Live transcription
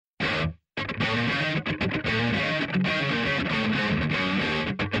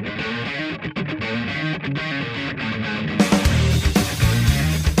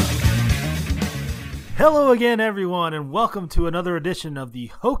Hello again, everyone, and welcome to another edition of the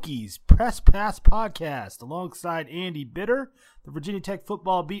Hokies Press Pass Podcast. Alongside Andy Bitter, the Virginia Tech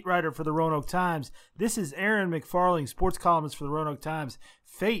football beat writer for the Roanoke Times. This is Aaron McFarling, sports columnist for the Roanoke Times.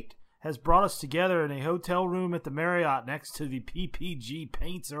 Fate has brought us together in a hotel room at the Marriott next to the PPG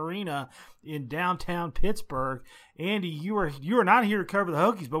Paints Arena in downtown Pittsburgh. Andy, you are not here to cover the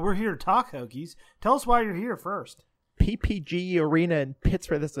Hokies, but we're here to talk Hokies. Tell us why you're here first. PPG Arena in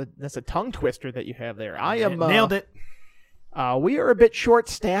Pittsburgh. That's a tongue twister that you have there. Nailed it. We are a bit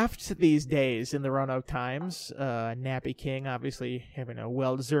short-staffed these days in the Roanoke Times. Nappy King obviously having a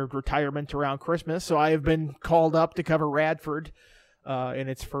well-deserved retirement around Christmas, so I have been called up to cover Radford in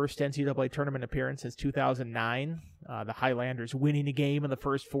its first NCAA Tournament appearance since 2009. The Highlanders winning a game in the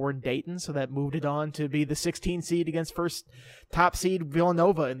first four in Dayton, so that moved it on to be the 16 seed against first top seed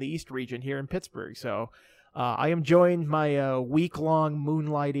Villanova in the East region here in Pittsburgh. So I am enjoying my week-long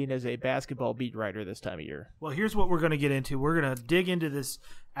moonlighting as a basketball beat writer this time of year. Well, here's what we're going to get into. We're going to dig into this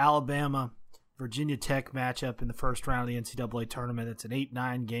Alabama-Virginia Tech matchup in the first round of the NCAA Tournament. It's an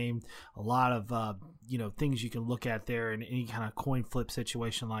 8-9 game. A lot of things you can look at there in any kind of coin flip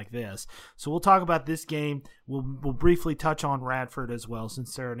situation like this. So we'll talk about this game. We'll briefly touch on Radford as well,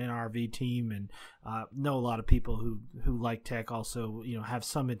 since they're an NRV team, and know a lot of people who like Tech also have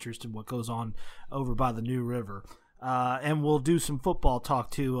some interest in what goes on over by the New River. And we'll do some football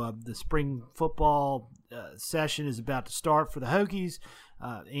talk too. The spring football session is about to start for the Hokies.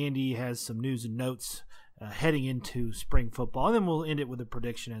 Andy has some news and notes heading into spring football, and then we'll end it with a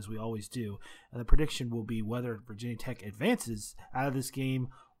prediction as we always do. And the prediction will be whether Virginia Tech advances out of this game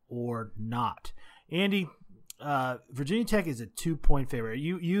or not. Andy, Virginia Tech is a 2-point favorite.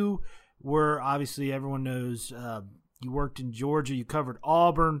 You were, obviously everyone knows, you worked in Georgia, you covered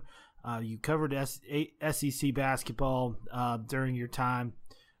Auburn, you covered SEC basketball during your time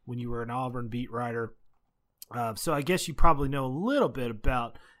when you were an Auburn beat writer. So I guess you probably know a little bit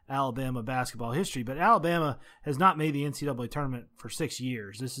about Alabama basketball history, but Alabama has not made the NCAA tournament for 6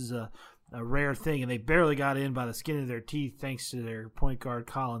 years. This is a rare thing, and they barely got in by the skin of their teeth thanks to their point guard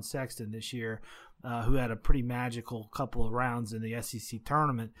Colin Sexton this year, who had a pretty magical couple of rounds in the SEC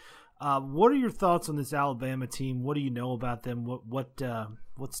tournament. What are your thoughts on this Alabama team? What do you know about them? What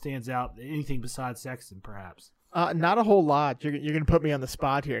stands out? Anything besides Sexton, perhaps? Not a whole lot. You're going to put me on the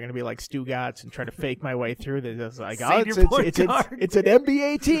spot here. I'm going to be like Stu Gatz and try to fake my way through this. It's like, it's an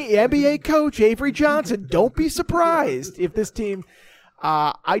NBA team, NBA coach, Avery Johnson. Don't be surprised if this team.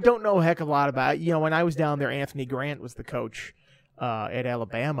 I don't know a heck of a lot about it. When I was down there, Anthony Grant was the coach at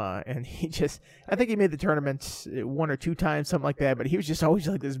Alabama, and I think he made the tournament one or two times, something like that, but he was just always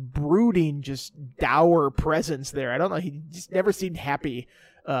like this brooding, just dour presence there. I don't know. He just never seemed happy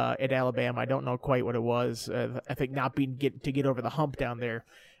at Alabama. I don't know quite what it was. I think not being to get over the hump down there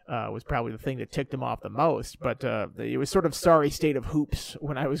was probably the thing that ticked him off the most. But it was sort of sorry state of hoops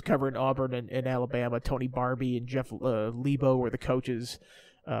when I was covering Auburn and Alabama. Tony Barbie and Jeff Lebo were the coaches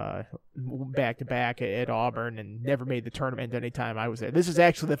back to back at Auburn, and never made the tournament anytime I was there. This is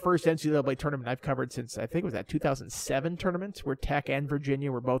actually the first NCAA tournament I've covered since, I think it was that 2007 tournament where Tech and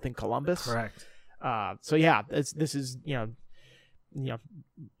Virginia were both in Columbus. Correct. So yeah, this is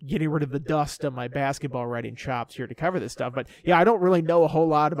getting rid of the dust of my basketball writing chops here to cover this stuff. But yeah, I don't really know a whole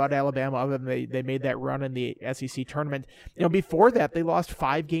lot about Alabama other than they made that run in the SEC tournament. Before that, they lost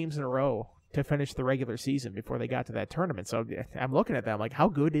 5 games in a row to finish the regular season before they got to that tournament. So I'm looking at them like, how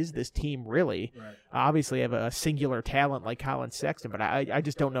good is this team really? Right. Obviously, I have a singular talent like Colin Sexton, but I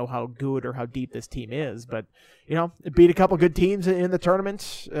just don't know how good or how deep this team is. But, it beat a couple good teams in the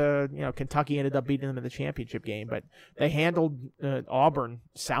tournament. Kentucky ended up beating them in the championship game, but they handled Auburn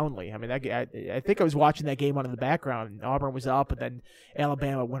soundly. I mean, I think I was watching that game on in the background, and Auburn was up, and then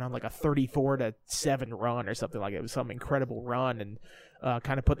Alabama went on like a 34-7 run or something like that. It was some incredible run, and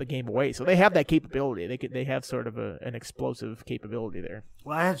kind of put the game away. So they have that capability. They have sort of an explosive capability there.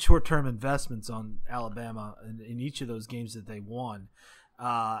 Well, I had short-term investments on Alabama in each of those games that they won.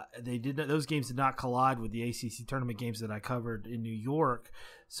 Those games did not collide with the ACC tournament games that I covered in New York.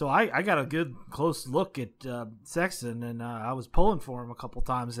 So I got a good close look at Sexton, and I was pulling for him a couple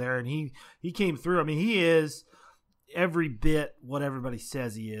times there, and he came through. I mean, he is every bit what everybody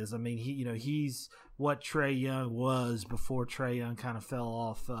says he is. I mean, he's what Trae Young was before Trae Young kind of fell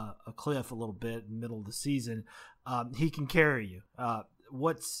off a cliff a little bit in the middle of the season. He can carry you.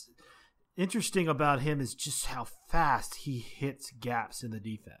 What's interesting about him is just how fast he hits gaps in the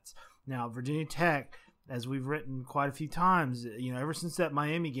defense. Now, Virginia Tech, as we've written quite a few times, ever since that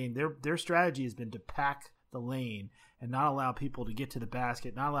Miami game, their strategy has been to pack the lane and not allow people to get to the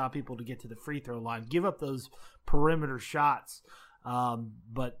basket, not allow people to get to the free throw line, give up those perimeter shots,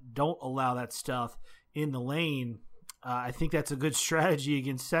 but don't allow that stuff in the lane. I think that's a good strategy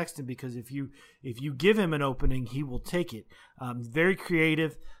against Sexton because if you give him an opening, he will take it. Very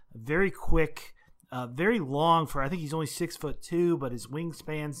creative, very quick, very long. I think he's only 6'2", but his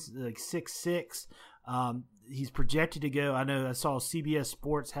wingspan's like 6'6". He's projected to go. I know I saw CBS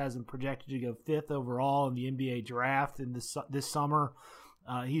Sports has him projected to go 5th overall in the NBA draft in this summer.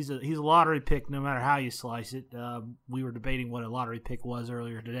 He's a lottery pick no matter how you slice it. We were debating what a lottery pick was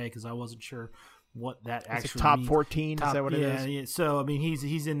earlier today because I wasn't sure what that actually top means. 14 is that what it is? Yeah. So I mean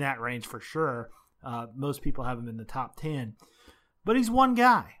he's in that range for sure. Most people have him in the top 10, but he's one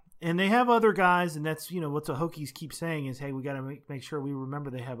guy. And they have other guys, and that's what the Hokies keep saying is, hey, we got to make sure we remember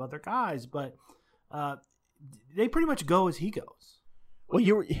they have other guys. But they pretty much go as he goes. Well,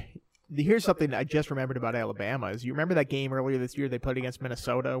 here's something I just remembered about Alabama is you remember that game earlier this year they played against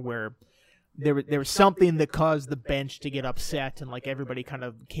Minnesota where there was something that caused the bench to get upset and like everybody kind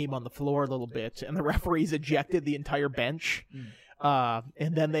of came on the floor a little bit and the referees ejected the entire bench.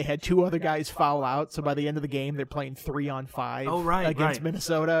 And then they had 2 other guys foul out. So by the end of the game, they're playing 3-on-5 against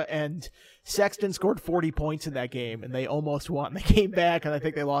Minnesota. And Sexton scored 40 points in that game, and they almost won. They came back, and I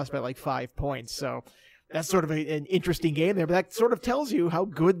think they lost by like 5 points. So that's sort of an interesting game there. But that sort of tells you how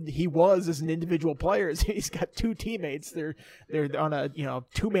good he was as an individual player. He's got 2 teammates. They're on a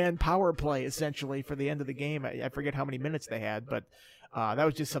 2-man power play essentially for the end of the game. I forget how many minutes they had, but. That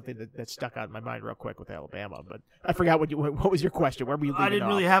was just something that stuck out in my mind real quick with Alabama, but I forgot what was your question. Where were you leaving I didn't off?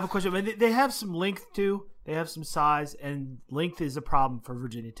 really have a question. But they have some length too. They have some size, and length is a problem for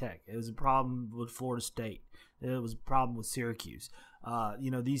Virginia Tech. It was a problem with Florida State. It was a problem with Syracuse.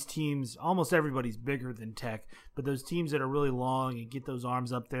 These teams, almost everybody's bigger than Tech, but those teams that are really long and get those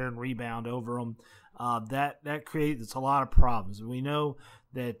arms up there and rebound over them, that creates a lot of problems. We know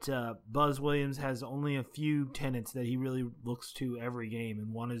that Buzz Williams has only a few tenets that he really looks to every game,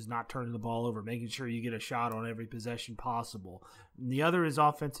 and one is not turning the ball over, making sure you get a shot on every possession possible. And the other is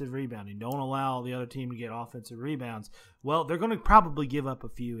offensive rebounding. Don't allow the other team to get offensive rebounds. Well, they're going to probably give up a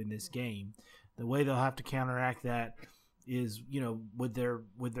few in this game. The way they'll have to counteract that is, with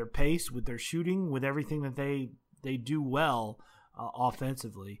their pace, with their shooting, with everything that they do well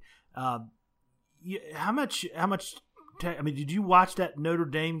offensively. How much? I mean, did you watch that Notre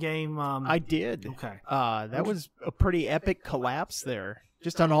Dame game? I did. Okay. That was a pretty epic collapse there,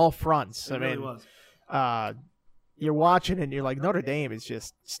 just on all fronts. It really was. You're watching and you're like, Notre Dame is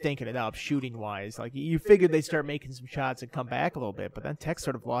just stinking it up shooting-wise. Like, you figured they'd start making some shots and come back a little bit, but then Tech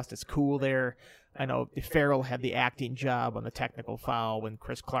sort of lost its cool there. I know Farrell had the acting job on the technical foul when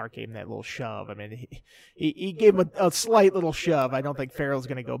Chris Clark gave him that little shove. I mean, he gave him a slight little shove. I don't think Farrell's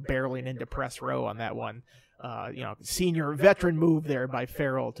going to go barreling into press row on that one. Senior veteran move there by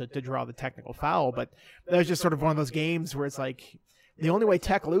Farrell to draw the technical foul. But that was just sort of one of those games where it's like the only way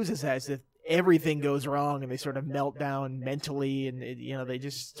Tech loses is if everything goes wrong and they sort of melt down mentally and, they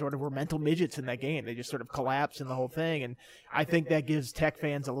just sort of were mental midgets in that game. They just sort of collapse in the whole thing. And I think that gives Tech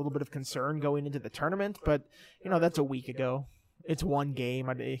fans a little bit of concern going into the tournament. But, that's a week ago. It's one game.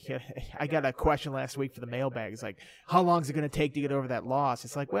 I got a question last week for the mailbag. It's like, how long is it going to take to get over that loss?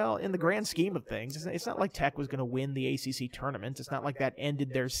 It's like, well, in the grand scheme of things, it's not like Tech was going to win the ACC tournament. It's not like that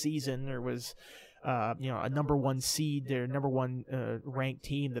ended their season or was, a number 1 seed, their number 1 ranked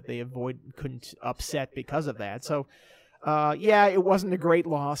team that they couldn't upset because of that. So, it wasn't a great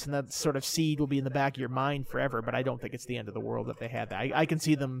loss, and that sort of seed will be in the back of your mind forever, but I don't think it's the end of the world if they had that. I can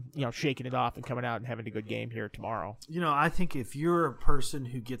see them, shaking it off and coming out and having a good game here tomorrow. I think if you're a person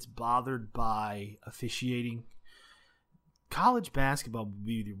who gets bothered by officiating, college basketball would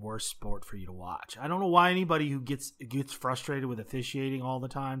be the worst sport for you to watch. I don't know why anybody who gets frustrated with officiating all the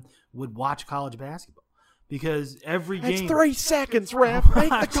time would watch college basketball. Because every game... It's 3 seconds, ref. Make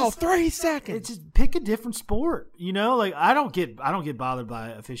the call. 3 seconds. It's just pick a different sport. Like I don't get bothered by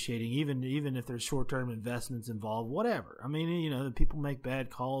officiating, even if there's short-term investments involved, whatever. I mean, people make bad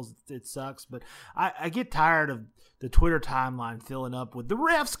calls. It sucks. But I get tired of the Twitter timeline filling up with the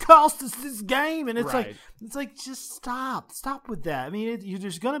refs cost us this game. And it's like, just stop. Stop with that. I mean,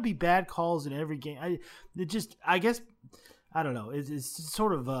 there's going to be bad calls in every game. I guess, I don't know. It's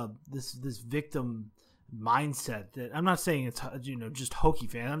sort of this victim mindset that I'm not saying it's just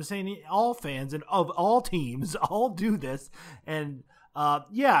Hokie fans. I'm saying all fans and of all teams all do this. And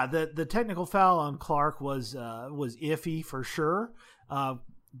the technical foul on Clark was iffy for sure.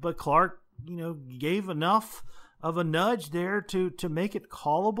 But Clark gave enough of a nudge there to make it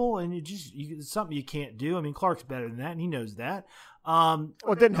callable, and it's something you can't do. I mean, Clark's better than that, and he knows that.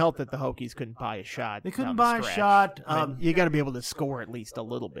 It didn't help that the Hokies couldn't buy a shot. They couldn't buy a shot. You got to be able to score at least a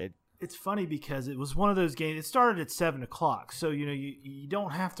little bit it's funny because it was one of those games. It started at 7:00, so you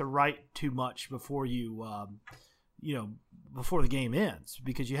don't have to write too much before before the game ends,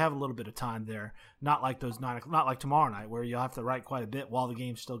 because you have a little bit of time there. Not like not like tomorrow night where you'll have to write quite a bit while the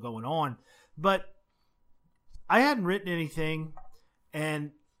game's still going on. But I hadn't written anything,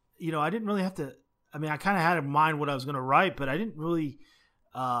 and I didn't really have to. I mean, I kind of had in mind what I was going to write, but I didn't really.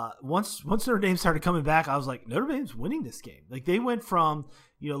 Once Notre Dame started coming back, I was like, Notre Dame's winning this game. Like, they went from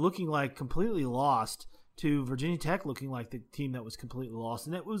looking like completely lost to Virginia Tech looking like the team that was completely lost,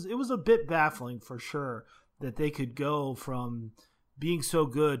 and it was a bit baffling for sure that they could go from being so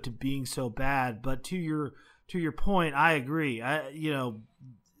good to being so bad. But to your point, I agree.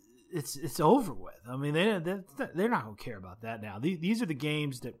 It's over with. I mean, they're not going to care about that now. These are the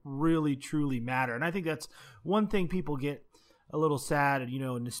games that really truly matter, and I think that's one thing people get a little sad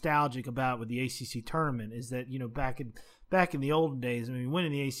and nostalgic about with the ACC tournament is that back in the olden days, I mean,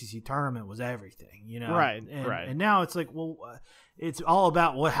 winning the ACC tournament was everything, Right. And now it's like, well, it's all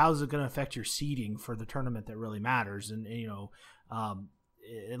about how's it going to affect your seeding for the tournament that really matters, and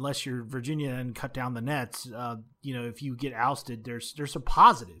unless you're Virginia and cut down the nets, if you get ousted, there's some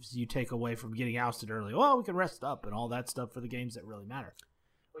positives you take away from getting ousted early. Well, we can rest up and all that stuff for the games that really matter.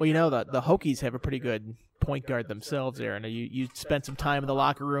 Well, the Hokies have a pretty good point guard themselves there, and you spent some time in the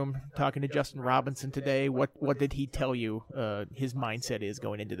locker room talking to Justin Robinson today. What did he tell you his mindset is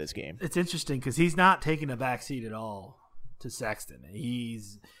going into this game? It's interesting because he's not taking a backseat at all to Sexton.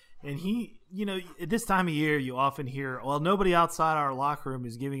 At this time of year, you often hear, well, nobody outside our locker room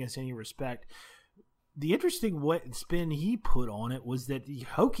is giving us any respect. The interesting spin he put on it was that the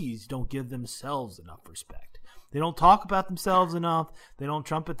Hokies don't give themselves enough respect. They don't talk about themselves enough. They don't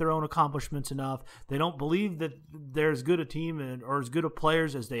trumpet their own accomplishments enough. They don't believe that they're as good a team or as good of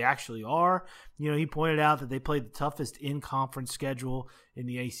players as they actually are. He pointed out that they played the toughest in-conference schedule in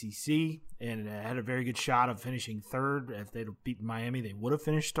the ACC and had a very good shot of finishing third. If they'd beaten Miami, they would have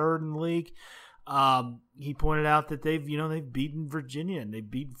finished third in the league. He pointed out that they've beaten Virginia and they've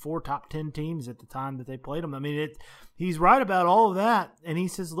beaten 4 top 10 teams at the time that they played them. I mean, he's right about all of that. And he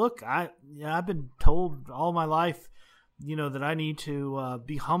says, look, I've been told all my life, that I need to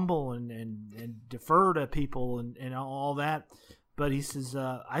be humble and defer to people and all that. But he says,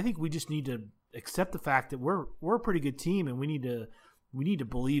 I think we just need to accept the fact that we're a pretty good team, and we need to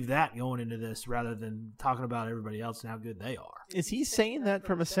believe that going into this rather than talking about everybody else and how good they are. Is he saying that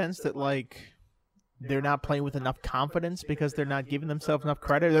from a sense that, like, they're not playing with enough confidence because they're not giving themselves enough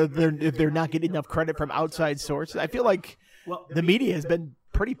credit? They're not getting enough credit from outside sources? I feel like the media has been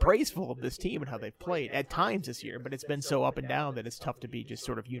pretty praiseful of this team and how they've played at times this year, but it's been so up and down that it's tough to be just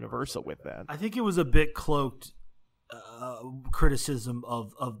sort of universal with that. I think it was a bit cloaked criticism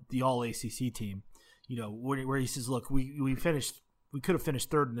of the All-ACC team, where he says, look, we could have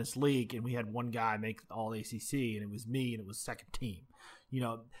finished third in this league, and we had one guy make All-ACC, and it was me, and it was second team.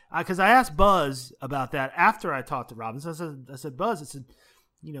 Because I asked Buzz about that after I talked to Robinson. I said, Buzz,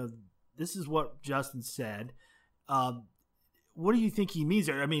 this is what Justin said. What do you think he means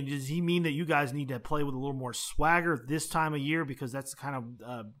there? I mean, does he mean that you guys need to play with a little more swagger this time of year because that's the kind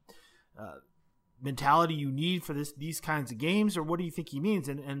of mentality you need for these kinds of games, or what do you think he means?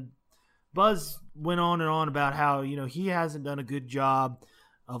 And Buzz went on and on about how he hasn't done a good job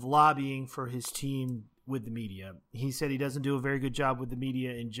of lobbying for his team with the media. He said he doesn't do a very good job with the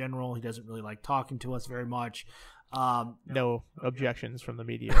media in general. He doesn't really like talking to us very much. No objections from the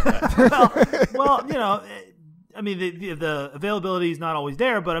media. well, I mean, the availability is not always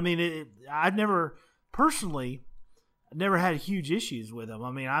there, but I mean, I've never personally had huge issues with him.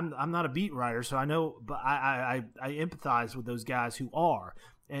 I mean, I'm not a beat writer, so I know, but I empathize with those guys who are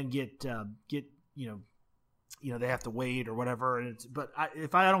and get they have to wait or whatever. But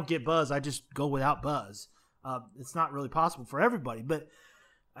if I don't get Buzz, I just go without Buzz. It's not really possible for everybody. But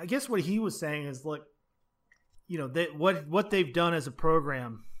I guess what he was saying is, look, what they've done as a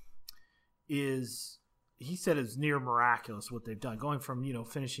program is, he said, it's near miraculous what they've done, going from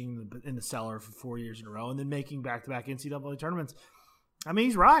finishing in the cellar for 4 years in a row and then making back-to-back NCAA tournaments. I mean,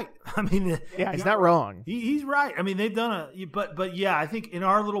 he's right. I mean, yeah, he's not wrong. He's right. I mean, they've done but yeah, I think in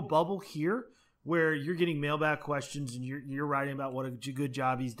our little bubble here, where you're getting mailbag questions and you're writing about what a good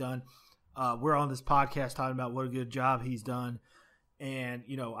job he's done. We're on this podcast talking about what a good job he's done. And,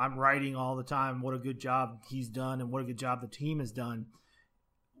 I'm writing all the time what a good job he's done and what a good job the team has done.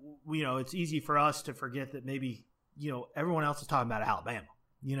 It's easy for us to forget that maybe, everyone else is talking about Alabama,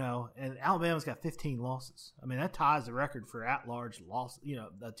 and Alabama's got 15 losses. I mean, that ties the record for at-large loss,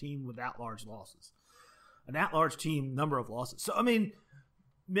 a team with at-large losses. An at-large team number of losses. So, I mean,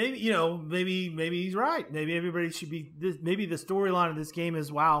 maybe he's right. Maybe everybody should be. Maybe the storyline of this game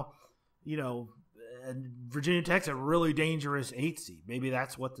is, wow, and Virginia Tech's a really dangerous 8 seed. Maybe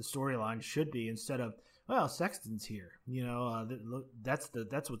that's what the storyline should be instead of, well, Sexton's here.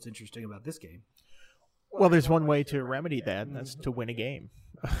 That's what's interesting about this game. Well, there's one way to remedy that, and that's to win a game.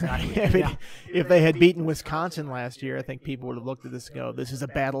 If they had beaten Wisconsin last year, I think people would have looked at this and go, this is a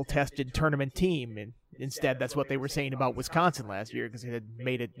battle-tested tournament team. And instead, that's what they were saying about Wisconsin last year because they had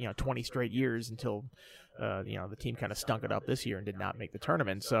made it 20 straight years until the team kind of stunk it up this year and did not make the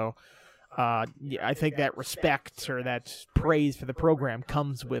tournament. So I think that respect or that praise for the program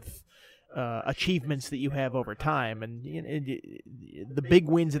comes with achievements that you have over time. And the big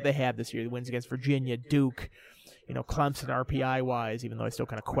wins that they had this year, the wins against Virginia, Duke, Clemson RPI-wise, even though I still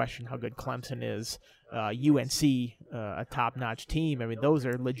kind of question how good Clemson is, UNC, a top-notch team. I mean, those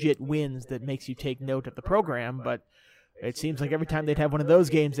are legit wins that makes you take note of the program, but it seems like every time they'd have one of those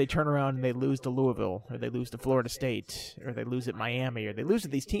games, they turn around and they lose to Louisville, or they lose to Florida State, or they lose at Miami, or they lose to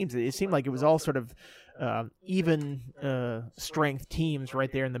these teams. It seemed like it was all sort of even strength teams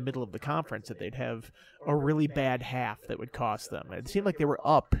right there in the middle of the conference that they'd have a really bad half that would cost them. It seemed like they were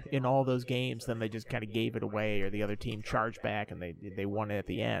up in all those games, then they just kind of gave it away, or the other team charged back and they won it at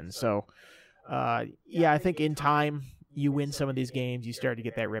the end. So, I think in time, you win some of these games, you start to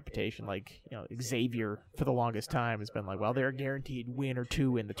get that reputation. Like, Xavier for the longest time has been like, well, they're a guaranteed win or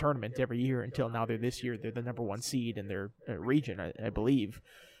two in the tournament every year until now this year they're the number 1 seed in their region, I believe.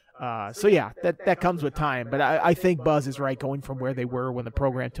 That comes with time. But I think Buzz is right, going from where they were when the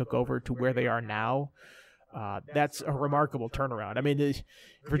program took over to where they are now. That's a remarkable turnaround. I mean,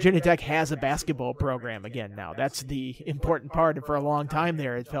 Virginia Tech has a basketball program again now. That's the important part. And for a long time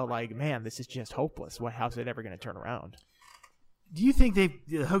there, it felt like, man, this is just hopeless. How's it ever going to turn around? Do you think the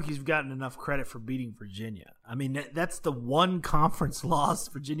Hokies have gotten enough credit for beating Virginia? I mean, that's the one conference loss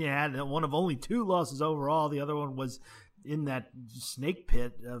Virginia had, and one of only 2 losses overall. The other one was in that snake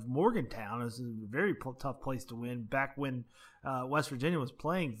pit of Morgantown. It was a very tough place to win back when West Virginia was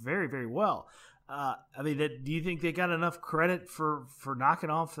playing very, very well. Do you think they got enough credit for knocking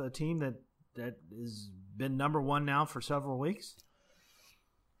off a team that has been number 1 now for several weeks?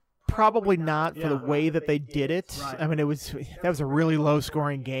 Probably not for the way that they did it. Right. I mean, that was a really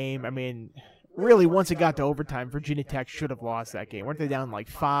low-scoring game. I mean, really, once it got to overtime, Virginia Tech should have lost that game. Weren't they down like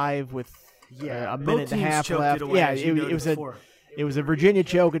 5 with a minute and a half left? It was a Virginia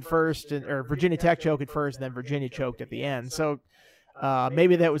choke at first, or Virginia Tech choke at first, and then Virginia choked at the end. So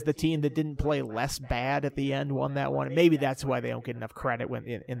maybe that was the team that didn't play less bad at the end won that one. And maybe that's why they don't get enough credit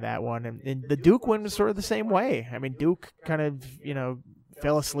in that one. And the Duke win was sort of the same way. I mean, Duke kind of,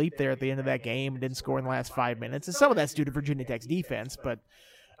 fell asleep there at the end of that game and didn't score in the last 5 minutes. And some of that's due to Virginia Tech's defense, but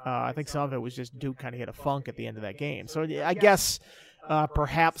I think some of it was just Duke kind of hit a funk at the end of that game. So I guess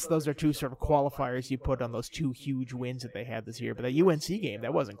perhaps those are 2 sort of qualifiers you put on those 2 huge wins that they had this year. But that UNC game,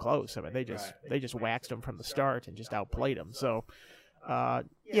 that wasn't close. I mean, they just waxed them from the start and just outplayed them. So, I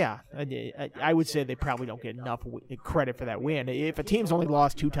would say they probably don't get enough credit for that win. If a team's only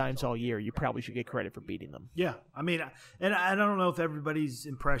lost 2 times all year, you probably should get credit for beating them. Yeah, I mean, and I don't know if everybody's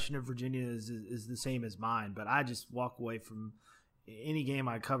impression of Virginia is the same as mine, but I just walk away from any game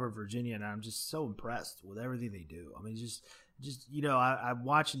I cover Virginia, and I'm just so impressed with everything they do. I mean, just I'm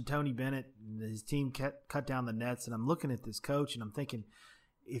watching Tony Bennett and his team cut down the nets, and I'm looking at this coach, and I'm thinking,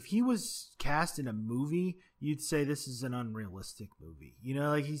 if he was cast in a movie, you'd say this is an unrealistic movie.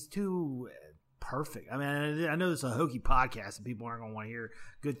 He's too perfect. I mean, I know this is a Hokie podcast, and people aren't going to want to hear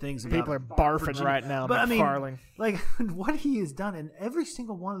good things about people are barfing Virginia right now. But McFarling. What he has done, and every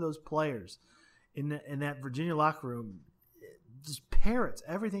single one of those players in that Virginia locker room just parrots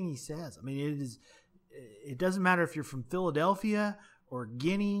everything he says. I mean, it doesn't matter if you're from Philadelphia or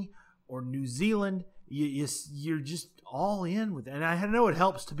Guinea or New Zealand. You're just all in with it. And I know it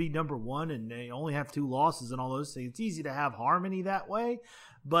helps to be number 1 and they only have 2 losses and all those things. It's easy to have harmony that way,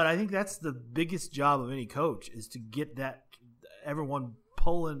 but I think that's the biggest job of any coach, is to get that everyone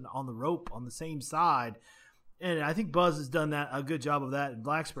pulling on the rope on the same side. And I think Buzz has done a good job of that in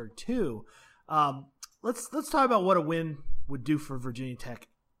Blacksburg too. Let's talk about what a win would do for Virginia Tech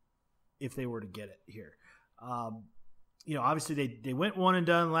if they were to get it here. Obviously they went 1 and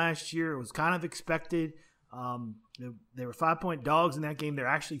done last year. It was kind of expected. They were 5-point dogs in that game. They're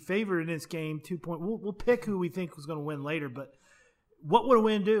actually favored in this game. 2 point. We'll pick who we think was going to win later. But what would a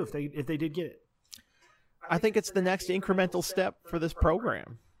win do if they did get it? I think it's the next incremental step for this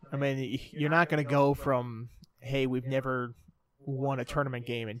program. I mean, you're not going to go from, hey, we've never won a tournament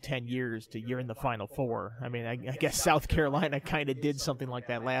game in 10 years to you're in the Final Four. I mean, I guess South Carolina kind of did something like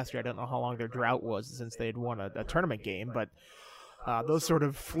that last year. I don't know how long their drought was since they had won a tournament game, but those sort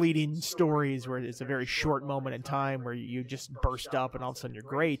of fleeting stories where it's a very short moment in time where you just burst up and all of a sudden you're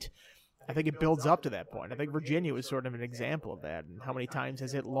great. I think it builds up to that point. I think Virginia was sort of an example of that. And how many times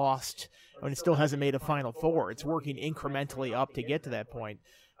has it lost when it still hasn't made a Final Four? It's working incrementally up to get to that point.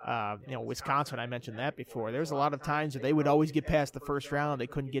 Wisconsin, I mentioned that before. There was a lot of times where they would always get past the first round. They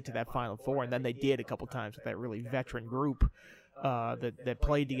couldn't get to that Final Four, and then they did a couple times with that really veteran group that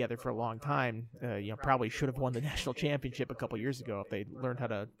played together for a long time. Probably should have won the national championship a couple years ago if they learned how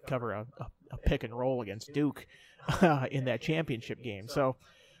to cover a pick and roll against Duke in that championship game. So,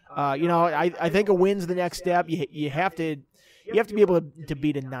 I think a win's the next step. You have to be able to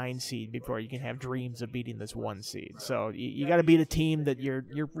beat a 9 seed before you can have dreams of beating this 1 seed. So you got to beat a team that you're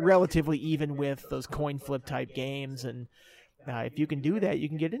relatively even with, those coin flip type games, and if you can do that, you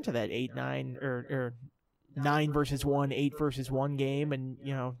can get into that 8-9 or 9 versus 1, 8 versus 1 game, and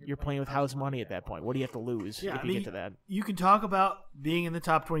you're playing with house money at that point. What do you have to lose if you get to that? You can talk about being in the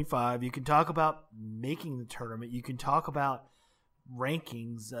top 25. You can talk about making the tournament. You can talk about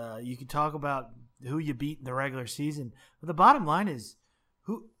rankings. You can talk about who you beat in the regular season. But the bottom line is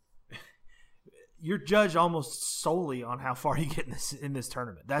you're judged almost solely on how far you get in this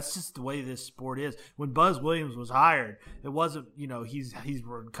tournament. That's just the way this sport is. When Buzz Williams was hired, it wasn't he's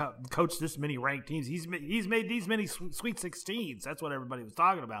coached this many ranked teams. He's made these many Sweet 16s. That's what everybody was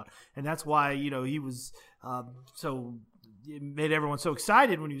talking about, and that's why he was so. It made everyone so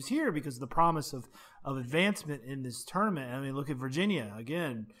excited when he was here because of the promise of advancement in this tournament. I mean, look at Virginia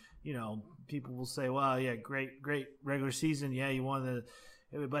again. People will say, "Well, yeah, great regular season. Yeah, you won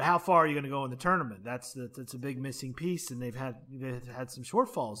the." But how far are you going to go in the tournament? That's a big missing piece, and they've had some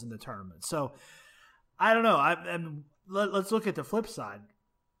shortfalls in the tournament. So I don't know. Let's look at the flip side.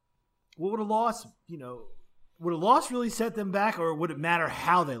 What would a loss? Would a loss really set them back, or would it matter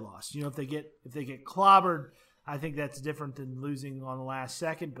how they lost? If they get clobbered, I think that's different than losing on the last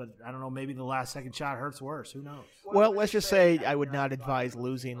second, but I don't know, maybe the last second shot hurts worse. Who knows? Well, let's just say I would not advise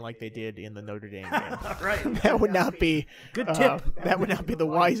losing like they did in the Notre Dame game. Right. That would not be good tip. That would not be the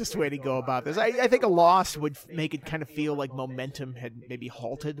wisest way to go about this. I think a loss would make it kind of feel like momentum had maybe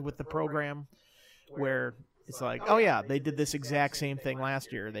halted with the program, where it's like, oh yeah, they did this exact same thing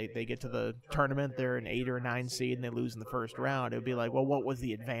last year. They get to the tournament, they're an 8 or 9 seed, and they lose in the first round. It would be like, well, what was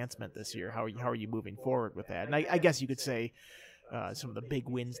the advancement this year? How are you moving forward with that? And I guess you could say some of the big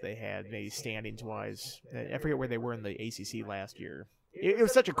wins they had, maybe standings-wise. I forget where they were in the ACC last year. It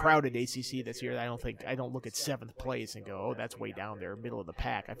was such a crowded ACC this year that I don't look at 7th place and go, oh, that's way down there, middle of the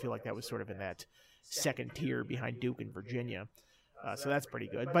pack. I feel like that was sort of in that second tier behind Duke and Virginia. So that's pretty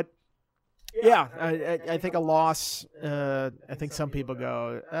good. But yeah, I think a loss. I think some people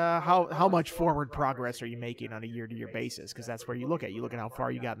go, how much forward progress are you making on a year-to-year basis? Because that's where you look at. You look at how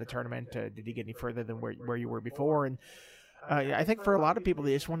far you got in the tournament. Did you get any further than where you were before? And I think for a lot of people,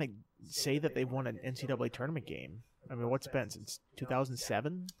 they just want to say that they've won an NCAA tournament game. I mean, what's it been since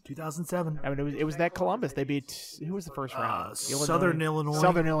 2007? 2007. I mean, it was that Columbus. They beat, who was the first round? Southern Illinois.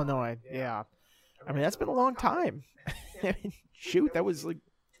 Southern Illinois. Yeah. I mean, that's been a long time. I mean, shoot, that was like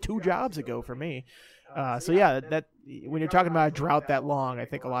 2 jobs ago for me. So yeah, that when you're talking about a drought that long, I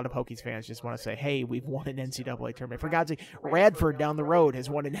think a lot of Hokies fans just want to say, hey, we've won an NCAA tournament. For God's sake, Radford down the road has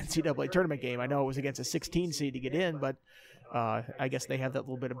won an NCAA tournament game. I know it was against a 16 seed to get in, but I guess they have that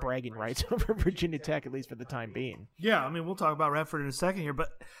little bit of bragging rights over Virginia Tech, at least for the time being. Yeah, I mean, we'll talk about Radford in a second here, but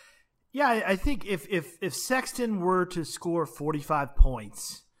yeah, I think if Sexton were to score 45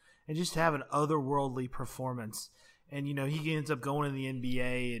 points and just have an otherworldly performance, and, he ends up going in the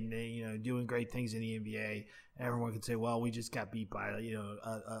NBA and, doing great things in the NBA, everyone could say, well, we just got beat by,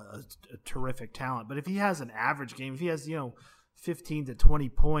 a terrific talent. But if he has an average game, if he has, 15 to 20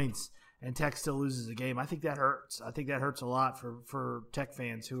 points and Tech still loses a game, I think that hurts. I think that hurts a lot for Tech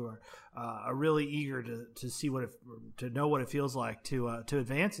fans who are really eager to see to know what it feels like to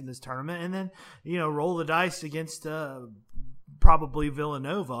advance in this tournament and then, roll the dice against probably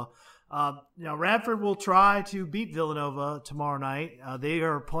Villanova. Radford will try to beat Villanova tomorrow night. They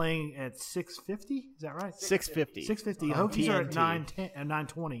are playing at 6:50. Is that right? 6:50. 6:50. Hokies are at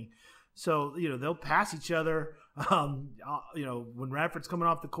 9:20. So they'll pass each other. When Radford's coming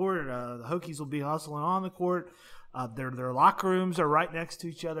off the court, the Hokies will be hustling on the court. Their locker rooms are right next to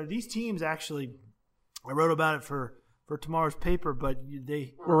each other. These teams actually, I wrote about it for tomorrow's paper, but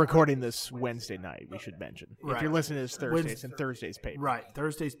we're recording this Wednesday night, we should mention. Right. If you're listening to this Thursday, it's in Thursday's paper. Right,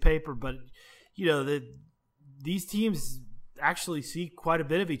 Thursday's paper, but these teams actually see quite a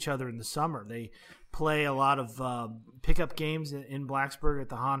bit of each other in the summer. They play a lot of pickup games in Blacksburg at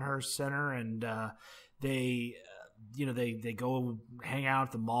the Honhurst Center, and they go hang out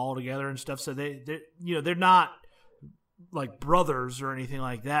at the mall together and stuff. So they're not like brothers or anything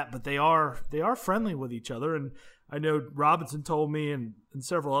like that, but they are friendly with each other. And I know Robinson told me, and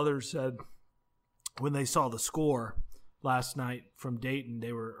several others said when they saw the score last night from Dayton,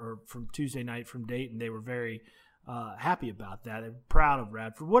 or from Tuesday night from Dayton, they were very happy about that and proud of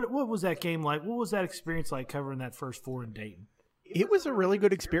Radford. What was that game like? What was that experience like covering that first four in Dayton? It was a really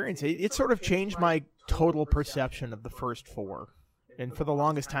good experience. It sort of changed my total perception of the first four. And for the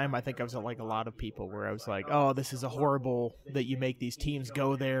longest time, I think I was like a lot of people where I was like, oh, this is a horrible that you make these teams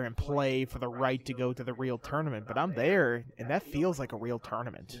go there and play for the right to go to the real tournament. But I'm there, and that feels like a real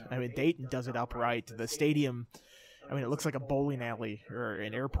tournament. I mean, Dayton does it upright. The stadium, I mean, it looks like a bowling alley or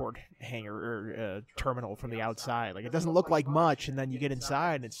an airport hangar or terminal from the outside. Like, it doesn't look like much, and then you get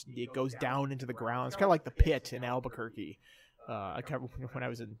inside, and it goes down into the ground. It's kind of like the pit in Albuquerque. When I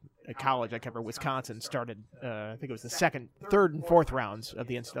was in college, I covered Wisconsin. Started, I think it was the third, and fourth rounds of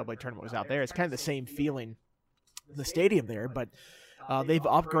the NCAA tournament was out there. It's kind of the same feeling, the stadium there, but they've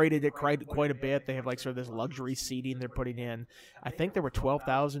upgraded it quite a bit. They have like sort of this luxury seating they're putting in. I think there were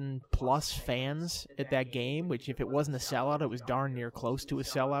 12,000 plus fans at that game, which if it wasn't a sellout, it was darn near close to a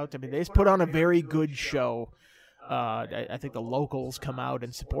sellout. I mean, they just put on a very good show. I think the locals come out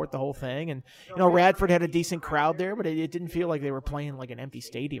and support the whole thing. And, Radford had a decent crowd there, but it didn't feel like they were playing like an empty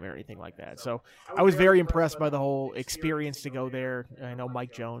stadium or anything like that. So I was very impressed by the whole experience to go there. I know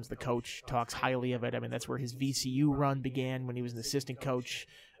Mike Jones, the coach, talks highly of it. I mean, that's where his VCU run began when he was an assistant coach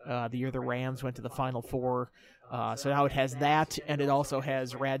the year the Rams went to the Final Four. So now it has that, and it also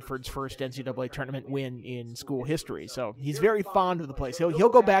has Radford's first NCAA tournament win in school history. So he's very fond of the place. He'll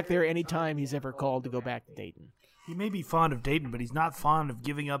go back there anytime he's ever called to go back to Dayton. He may be fond of Dayton, but he's not fond of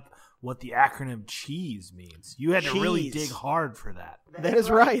giving up what the acronym CHEESE means. You had to really dig hard for that. That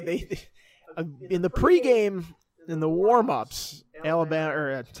is right. They in the pregame, in the warm-ups,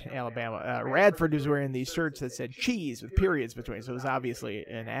 Radford was wearing these shirts that said CHEESE with periods between, so it was obviously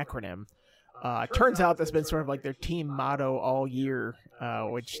an acronym. Turns out that's been sort of like their team motto all year,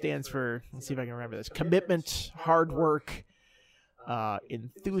 which stands for, let's see if I can remember this, commitment, hard work,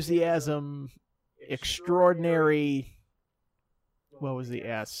 enthusiasm, extraordinary, what was the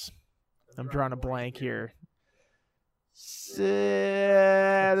S? I'm drawing a blank here.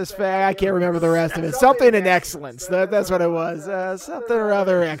 I can't remember the rest of it. Something in excellence. That's what it was. Something or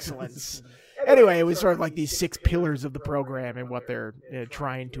other excellence. Anyway, it was sort of like these 6 pillars of the program and what they're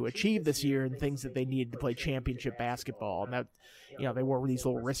trying to achieve this year and things that they needed to play championship basketball. And that, they wore these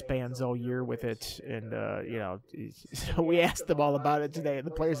little wristbands all year with it. And, so we asked them all about it today. And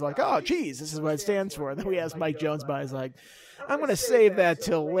the players were like, oh, geez, this is what it stands for. And then we asked Mike Jones about it. He's like, I'm going to save that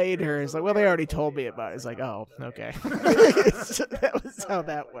till later. It's like, well, they already told me about it. It's like, oh, okay. So that was how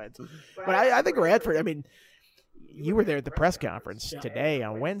that went. But I think Radford, I mean, you were there at the press conference today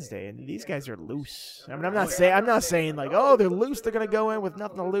on Wednesday, and these guys are loose. I mean, I'm not saying like, oh, they're loose. They're going to go in with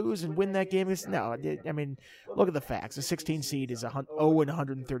nothing to lose and win that game. No, I mean, look at the facts. The 16 seed is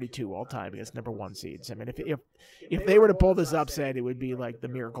 0-132 all time against number 1 seeds. I mean, if they were to pull this upset, it would be like the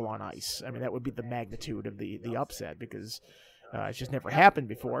miracle on ice. I mean, that would be the magnitude of the upset because it's just never happened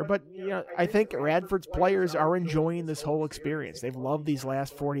before. But I think Radford's players are enjoying this whole experience. They've loved these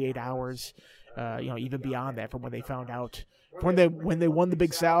last 48 hours. Even beyond that, from when they found out when they won the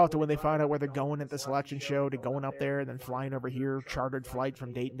Big South to when they found out where they're going at the selection show to going up there and then flying over here, chartered flight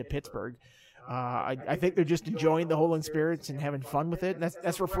from Dayton to Pittsburgh. I think they're just enjoying the whole experience and having fun with it, and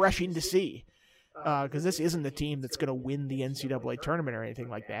that's refreshing to see. Because this isn't a team that's going to win the NCAA tournament or anything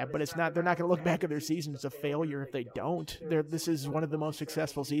like that, but they're not going to look back at their season as a failure if they don't. This is one of the most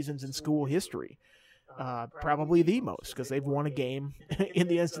successful seasons in school history. Probably the most, because they've won a game in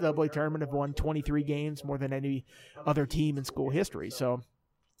the NCAA tournament, have won 23 games, more than any other team in school history. So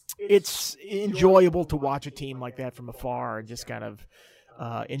it's enjoyable to watch a team like that from afar and just kind of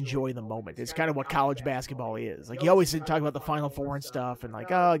enjoy the moment. It's kind of what college basketball is. Like, you always talk about the Final Four and stuff, and like,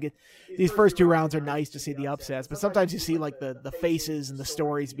 these first 2 rounds are nice to see the upsets, but sometimes you see like the faces and the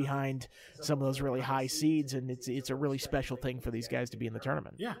stories behind some of those really high seeds, and it's a really special thing for these guys to be in the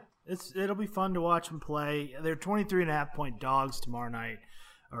tournament. Yeah. It'll be fun to watch them play. They're 23.5-point dogs tomorrow night,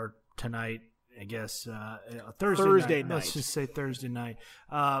 or tonight, I guess. Thursday night. Let's just say Thursday night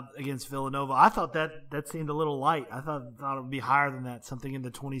against Villanova. I thought that seemed a little light. I thought it would be higher than that, something in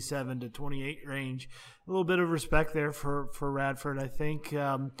the 27 to 28 range. A little bit of respect there for Radford, I think.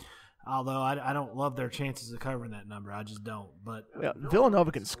 Although I don't love their chances of covering that number. I just don't. But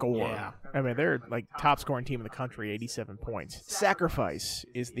Villanova can score. Yeah. I mean, they're like top scoring team in the country, 87 points. Sacrifice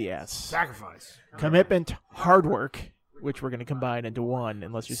is the S. Sacrifice. Commitment, hard work, which we're going to combine into one,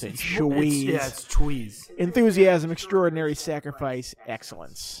 unless you're saying cheese. Yeah, it's cheese. Enthusiasm, extraordinary, sacrifice,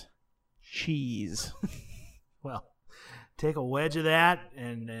 excellence. Cheese. Well, take a wedge of that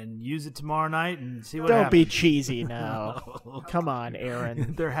and use it tomorrow night and see what Don't happens. be cheesy now. Come on,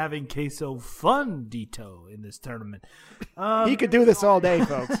 Aaron. They're having queso fundito in this tournament. He could do this all day,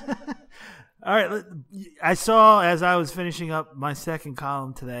 folks. All right. I saw as I was finishing up my second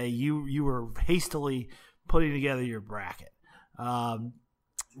column today, you were hastily putting together your bracket.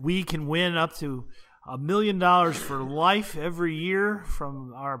 We can win up to $1 million for life every year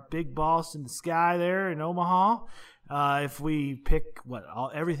from our big boss in the sky there in Omaha. If we pick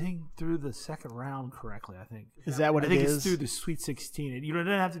everything through the second round correctly, I think. Is that what I think is? it's through the Sweet 16. You don't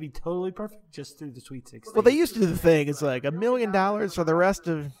have to be totally perfect, just through the Sweet 16. Well, they used to do the thing. It's like $1 million for the rest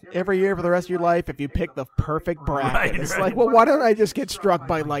of every year for the rest of your life if you pick the perfect bracket. Right, it's like, well, why don't I just get struck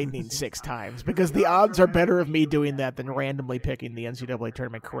by lightning 6 times? Because the odds are better of me doing that than randomly picking the NCAA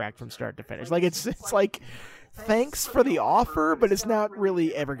tournament correct from start to finish. Like it's like. Thanks for the offer, but it's not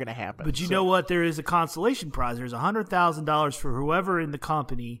really ever going to happen. But you know what? There is a consolation prize. There's $100,000 for whoever in the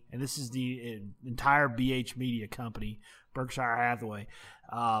company, and this is the entire BH Media company, Berkshire Hathaway,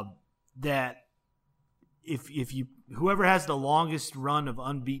 that if you whoever has the longest run of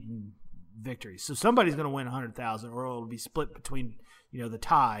unbeaten victories, so somebody's going to win $100,000, or it'll be split between the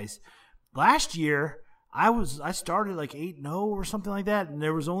ties. Last year, I started like 8-0 or something like that, and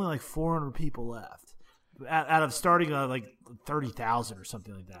there was only like 400 people left. Out of starting like 30,000 or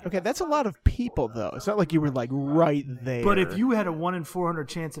something like that. Okay, that's a lot of people, though. It's not like you were like right there. But if you had a 1 in 400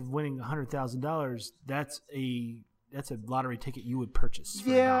 chance of winning $100,000, that's a lottery ticket you would purchase.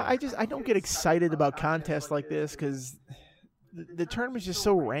 Yeah, I don't get excited about contests like this because the tournament's just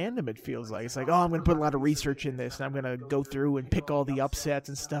so random. It feels like it's like, oh, I'm going to put a lot of research in this, and I'm going to go through and pick all the upsets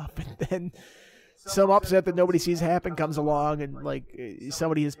and stuff, and then. Some upset that nobody sees happen comes along, and like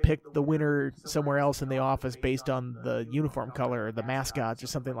somebody has picked the winner somewhere else in the office based on the uniform color or the mascots or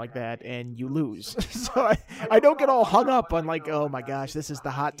something like that, and you lose. So I don't get all hung up on like, oh my gosh, this is the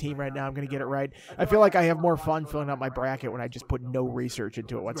hot team right now, I'm going to get it right. I feel like I have more fun filling out my bracket when I just put no research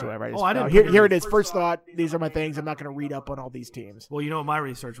into it whatsoever. Here it is. First thought, these are my things. I'm not going to read up on all these teams. Well, you know what my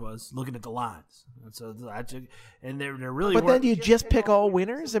research was? Looking at the lines. And they're really. But then do you just pick all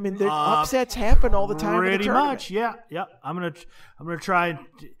winners? I mean, the upsets happen all the time. Pretty much, yeah. I'm gonna try.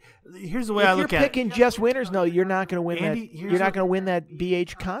 Here's the way I look at it. If you're picking just winners, no, you're not going to win Andy, that. You're not going to win that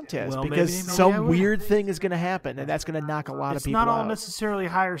BH contest because maybe some weird thing is going to happen, and that's going to knock a lot of people out. It's not all necessarily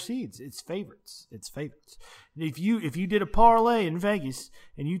higher seeds. It's favorites. If you did a parlay in Vegas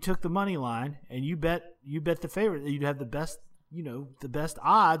and you took the money line and you bet the favorite, you'd have the best. The best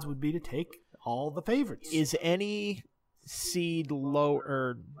odds would be to take all the favorites. Is any seed low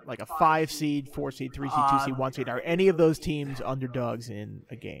or like a 5 seed, 4 seed, 3 seed, 2 seed, 1 seed? Are any of those teams underdogs in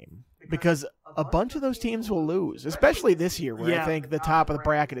a game? Because a bunch of those teams will lose, especially this year where I think the top of the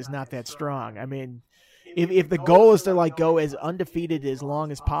bracket is not that strong. I mean, if the goal is to like go as undefeated as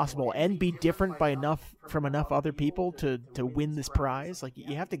long as possible and be different by enough other people to win this prize, like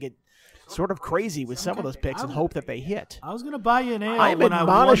you have to get sort of crazy with some of those picks and hope that they hit. I was going to buy you an ale. I'm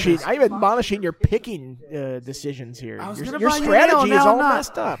admonishing your picking decisions here. Your strategy is all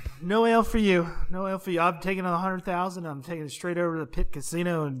messed up. No ale for you. I'm taking on $100,000. I'm taking it straight over to the Pit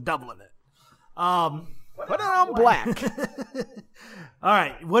Casino and doubling it. Put it on black. All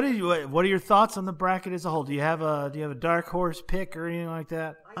right. What are your thoughts on the bracket as a whole? Do you have a dark horse pick or anything like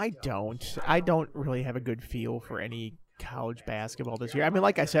that? I don't really have a good feel for any college basketball this year. I mean,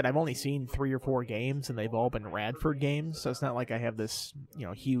 like I said, I've only seen 3 or 4 games, and they've all been Radford games, so it's not like I have this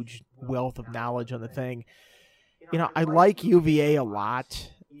huge wealth of knowledge on the thing. I like UVA a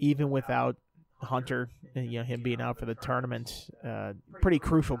lot, even without Hunter and him being out for the tournament. Pretty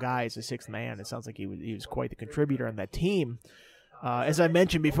crucial guy as a 6th man. It sounds like he was quite the contributor on that team. As I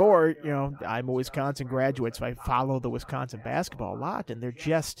mentioned before, I'm a Wisconsin graduate, so I follow the Wisconsin basketball a lot, and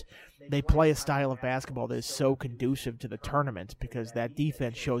they play a style of basketball that is so conducive to the tournament because that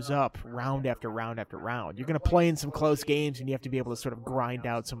defense shows up round after round after round. You're going to play in some close games, and you have to be able to sort of grind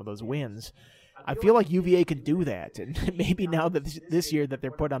out some of those wins. I feel like UVA can do that, and maybe now that this year that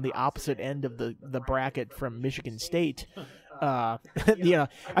they're put on the opposite end of the bracket from Michigan State, I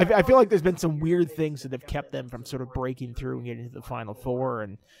feel like there's been some weird things that have kept them from sort of breaking through and getting to the Final Four,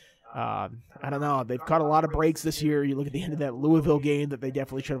 and I don't know. They've caught a lot of breaks this year. You look at the end of that Louisville game that they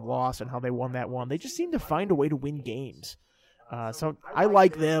definitely should have lost and how they won that one. They just seem to find a way to win games. So I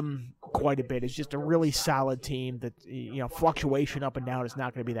like them quite a bit. It's just a really solid team that, fluctuation up and down is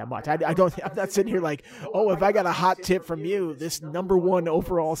not going to be that much. I'm not sitting here like, oh, if I got a hot tip from you, this number 1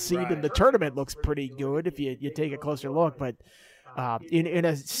 overall seed in the tournament looks pretty good if you take a closer look. But in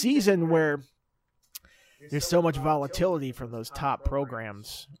a season where there's so much volatility from those top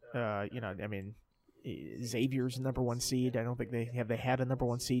programs, Xavier's the number 1 seed. I don't think they had a number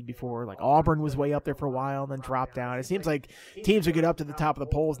 1 seed before. Like Auburn was way up there for a while and then dropped down. It seems like teams would get up to the top of the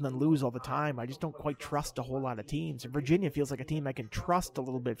polls and then lose all the time. I just don't quite trust a whole lot of teams. And Virginia feels like a team I can trust a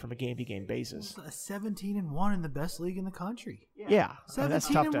little bit from a game-to-game basis. 17-1 in the best league in the country. Yeah,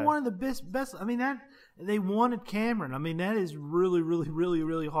 17-1 in the best. I mean, that they won at Cameron. I mean, that is really, really, really,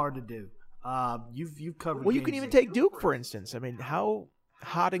 really hard to do. You've covered. Well, you can even take Duke for instance. I mean, how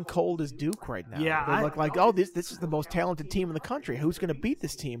hot and cold is Duke right now? Yeah, they look like, oh, this is the most talented team in the country. Who's going to beat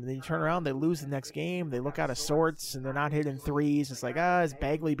this team? And then you turn around, they lose the next game. They look out of sorts, and they're not hitting threes. It's like, is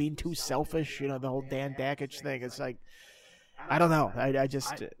Bagley being too selfish? You know, the whole Dan Dakich thing. It's like, I don't know.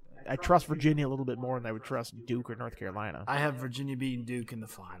 I trust Virginia a little bit more than I would trust Duke or North Carolina. I have Virginia beating Duke in the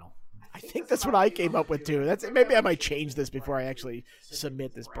final. I think that's what I came up with too. Maybe I might change this before I actually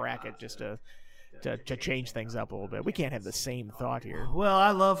submit this bracket just to change things up a little bit. We can't have the same thought here. Well,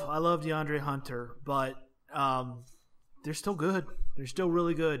 I love DeAndre Hunter, but they're still good. They're still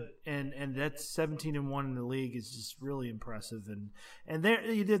really good, and that's 17-1 in the league is just really impressive. And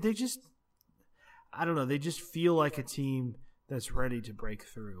they just, I don't know, they just feel like a team that's ready to break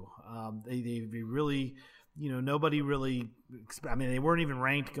through. They really, nobody really. I mean, they weren't even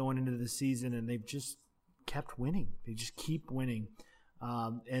ranked going into the season, and they've just kept winning. They just keep winning,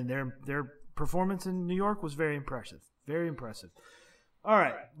 and their performance in New York was very impressive. Very impressive. All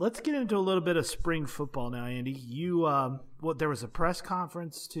right, let's get into a little bit of spring football now, Andy. There was a press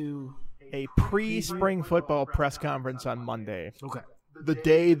conference a pre-spring football press conference on Monday. Okay. The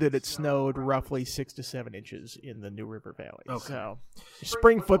day that it snowed roughly 6 to 7 inches in the New River Valley. Okay. So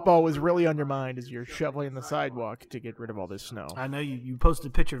spring football was really on your mind as you're shoveling the sidewalk to get rid of all this snow. I know you posted a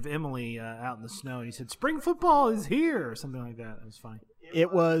picture of Emily out in the snow, and you said, spring football is here, or something like that. It was funny.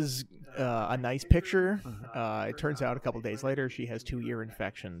 It was a nice picture. It turns out a couple days later she has 2 ear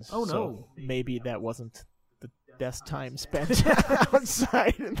infections. Oh, no. So maybe that wasn't the best time spent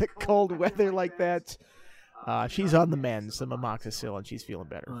outside in the cold weather like that. She's on the mend, some amoxicillin, and she's feeling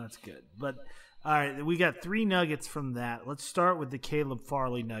better. Oh, that's good. But, all right, we got 3 nuggets from that. Let's start with the Caleb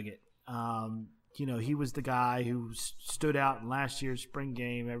Farley nugget. He was the guy who stood out in last year's spring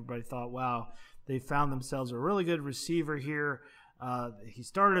game. Everybody thought, wow, they found themselves a really good receiver here. He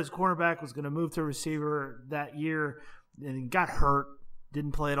started as cornerback, was going to move to receiver that year, and he got hurt,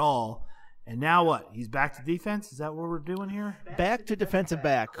 didn't play at all. And now what? He's back to defense? Is that what we're doing here? Back to defensive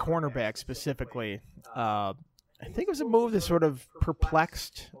back, cornerback specifically. I think it was a move that sort of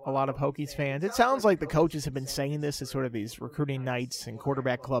perplexed a lot of Hokies fans. It sounds like the coaches have been saying this at sort of these recruiting nights and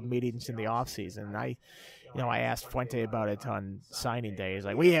quarterback club meetings in the offseason. I asked Fuente about it on signing day. He's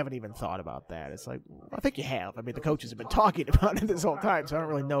like, we haven't even thought about that. It's like, well, I think you have. I mean, the coaches have been talking about it this whole time, so I don't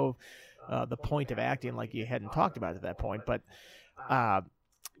really know the point of acting like you hadn't talked about it at that point. But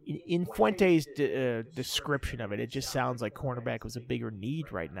in Fuente's description of it, it just sounds like cornerback was a bigger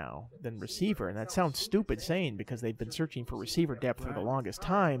need right now than receiver. And that sounds stupid saying because they've been searching for receiver depth for the longest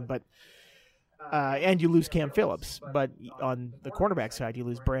time. But and you lose Cam Phillips. But on the cornerback side, you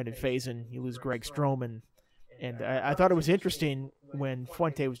lose Brandon Faison, you lose Greg Stroman. And I thought it was interesting when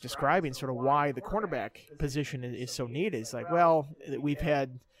Fuente was describing sort of why the cornerback position is so needed. It's like, well, we've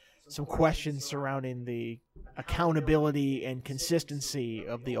had some questions surrounding the accountability and consistency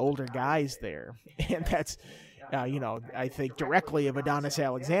of the older guys there. And that's, I think directly of Adonis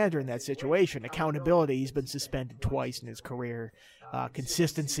Alexander in that situation. Accountability, he's been suspended twice in his career.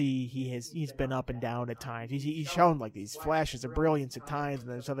 Consistency, he's been up and down at times. He's shown like these flashes of brilliance at times, and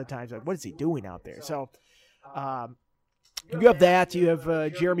there's other times like, what is he doing out there? So you have that. You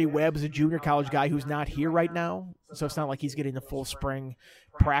have Jeremy Webb as a junior college guy who's not here right now, so it's not like he's getting a full spring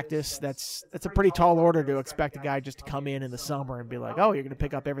practice. That's a pretty tall order to expect a guy just to come in the summer and be like, oh, you're going to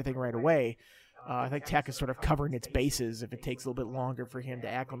pick up everything right away. I think Tech is sort of covering its bases if it takes a little bit longer for him to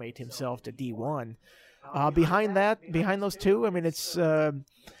acclimate himself to D1. Behind those two, I mean, it's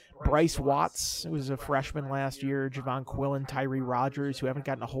Bryce Watts, who was a freshman last year, Javon Quillen, Tyree Rogers, who haven't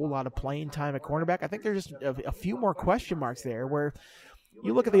gotten a whole lot of playing time at cornerback. I think there's just a few more question marks there where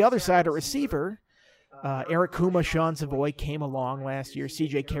you look at the other side at receiver. Eric Kuma, Sean Savoy came along last year.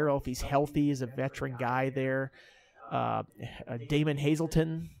 C.J. Carroll, if he's healthy, is a veteran guy there. Damon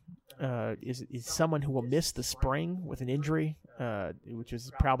Hazleton is someone who will miss the spring with an injury, which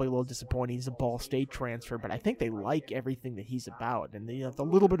is probably a little disappointing. He's a Ball State transfer, but I think they like everything that he's about. And the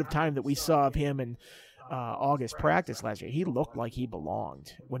little bit of time that we saw of him in August practice last year, he looked like he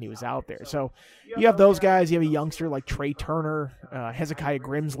belonged when he was out there. So you have those guys. You have a youngster like Trey Turner. Hezekiah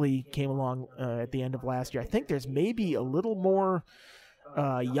Grimsley came along at the end of last year. I think there's maybe a little more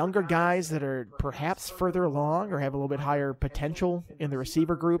younger guys that are perhaps further along or have a little bit higher potential in the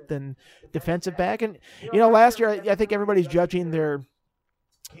receiver group than defensive back. And, last year I think everybody's judging their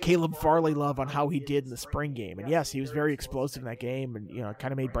Caleb Farley love on how he did in the spring game. And yes, he was very explosive in that game and,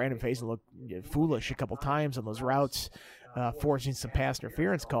 kind of made Brandon Faison look foolish a couple times on those routes, forcing some pass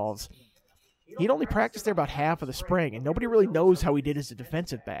interference calls. He'd only practiced there about half of the spring, and nobody really knows how he did as a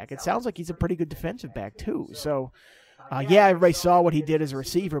defensive back. It sounds like he's a pretty good defensive back, too. So, everybody saw what he did as a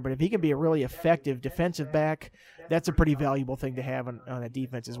receiver, but if he can be a really effective defensive back, that's a pretty valuable thing to have on a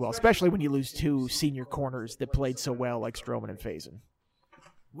defense as well, especially when you lose two senior corners that played so well like Stroman and Faison.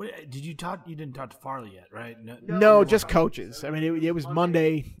 Did you talk? You didn't talk to Farley yet, right? No, just coaches. I mean, it was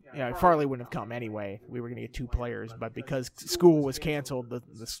Monday. Farley wouldn't have come anyway. We were going to get two players, but because school was canceled, the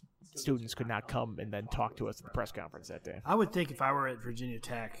students could not come and then talk to us at the press conference that day. I would think if I were at Virginia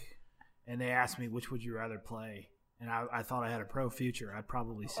Tech and they asked me which would you rather play, and I thought I had a pro future, I'd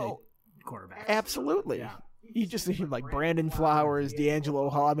probably say quarterback. Absolutely. Yeah. You just see like Brandon Flowers, D'Angelo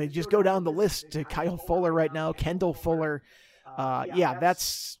Hall. I mean, just go down the list to Kyle Fuller right now, Kendall Fuller.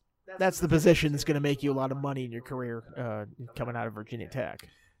 That's the position that's going to make you a lot of money in your career coming out of Virginia Tech.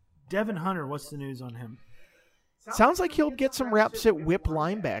 Devin Hunter, what's the news on him? Sounds like he'll get some reps at whip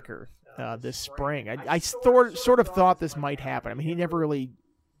linebacker this spring. I sort of thought this might happen. I mean, he never really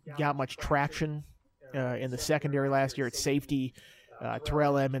got much traction in the secondary last year at safety.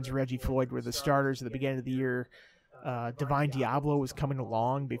 Terrell Edmonds, Reggie Floyd were the starters at the beginning of the year. Divine Diablo was coming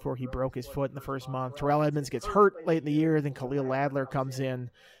along before he broke his foot in the first month. Terrell Edmonds gets hurt late in the year. Then Khalil Ladler comes in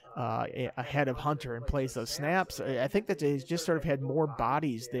ahead of Hunter and plays those snaps. I think that he's just sort of had more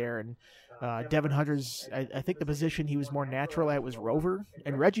bodies there. And Devin Hunter's, I think the position he was more natural at was rover.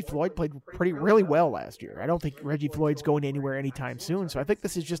 And Reggie Floyd played really well last year. I don't think Reggie Floyd's going anywhere anytime soon. So I think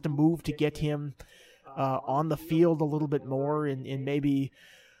this is just a move to get him on the field a little bit more and maybe –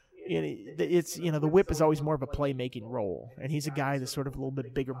 it's the whip is always more of a playmaking role, and he's a guy that's sort of a little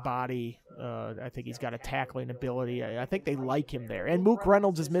bit bigger body. I think he's got a tackling ability. I think they like him there. And Mook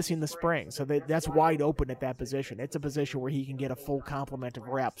Reynolds is missing the spring, so that's wide open at that position. It's a position where he can get a full complement of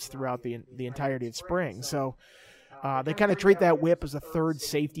reps throughout the entirety of spring. So they kind of treat that whip as a third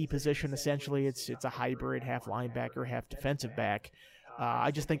safety position. Essentially, it's a hybrid, half linebacker, half defensive back.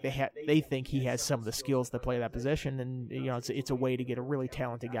 I just think they think he has some of the skills to play that position, and it's a way to get a really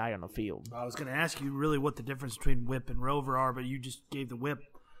talented guy on the field. I was going to ask you really what the difference between whip and rover are, but you just gave the whip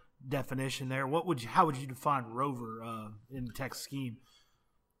definition there. How would you define rover in the Tech scheme?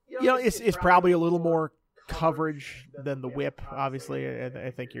 It's probably a little more coverage than the whip. Obviously,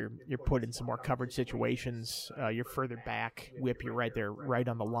 I think you're put in some more coverage situations. You're further back. Whip, you're right there, right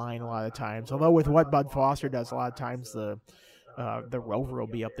on the line a lot of times. Although with what Bud Foster does, a lot of times the rover will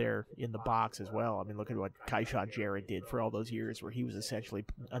be up there in the box as well. I mean, look at what Kaishan Jarrett did for all those years where he was essentially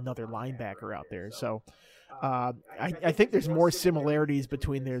another linebacker out there. So I think there's more similarities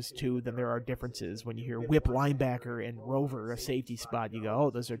between those two than there are differences. When you hear whip linebacker and rover, a safety spot, you go,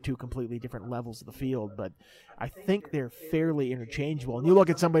 oh, those are two completely different levels of the field. But I think they're fairly interchangeable. And you look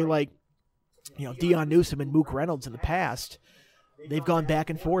at somebody like Deion Newsom and Mook Reynolds in the past, they've gone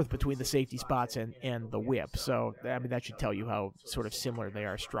back and forth between the safety spots and the whip. So, I mean, that should tell you how sort of similar they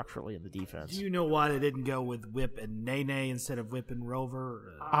are structurally in the defense. Do you know why they didn't go with whip and Nene instead of whip and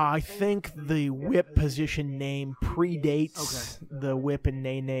rover? I think the whip position name predates the whip and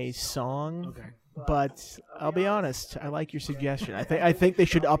Nene song. Okay. But I'll be honest, I like your suggestion. I think they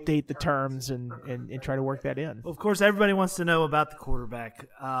should update the terms and try to work that in. Well, of course, everybody wants to know about the quarterback.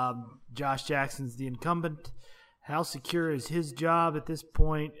 Josh Jackson's the incumbent. How secure is his job at this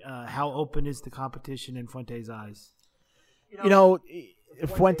point? How open is the competition in Fuente's eyes?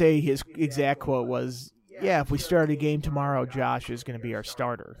 Fuente, his exact quote was, if we start a game tomorrow, Josh is going to be our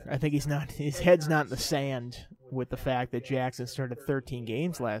starter. I think his head's not in the sand with the fact that Jackson started 13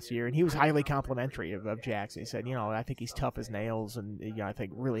 games last year, and he was highly complimentary of Jackson. He said, I think he's tough as nails, and I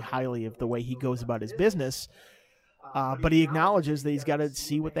think really highly of the way he goes about his business. But he acknowledges that he's got to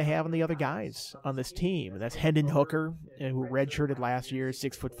see what they have in the other guys on this team. And that's Hendon Hooker, who redshirted last year,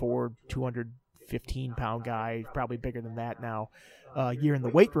 6'4", 215-pound guy, probably bigger than that now, year in the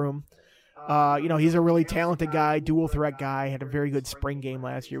weight room. He's a really talented guy, dual threat guy, had a very good spring game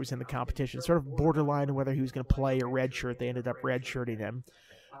last year, was in the competition, sort of borderline on whether he was going to play or redshirt. They ended up redshirting him.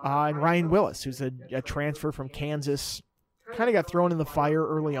 And Ryan Willis, who's a transfer from Kansas, kind of got thrown in the fire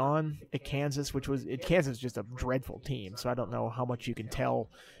early on at Kansas, Kansas was just a dreadful team, so I don't know how much you can tell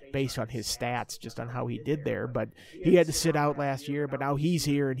based on his stats just on how he did there, but he had to sit out last year, but now he's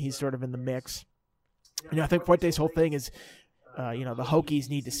here and he's sort of in the mix. I think Fuente's whole thing is the Hokies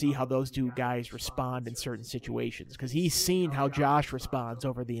need to see how those two guys respond in certain situations, because he's seen how Josh responds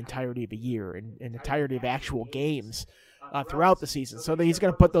over the entirety of a year and entirety of actual games throughout the season. So that he's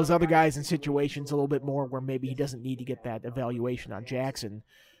going to put those other guys in situations a little bit more where maybe he doesn't need to get that evaluation on Jackson.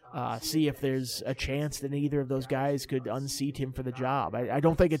 See if there's a chance that either of those guys could unseat him for the job. I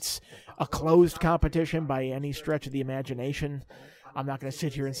don't think it's a closed competition by any stretch of the imagination. I'm not going to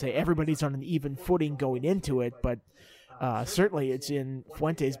sit here and say everybody's on an even footing going into it, but certainly it's in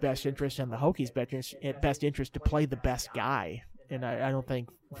Fuente's best interest and the Hokies' best interest to play the best guy. And I don't think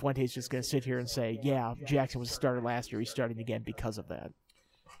Fuente's just going to sit here and say, yeah, Jackson was a starter last year, he's starting again because of that.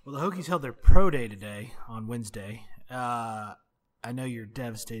 Well, the Hokies held their pro day today on Wednesday. I know you're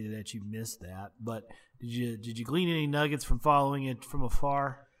devastated that you missed that, but did you glean any nuggets from following it from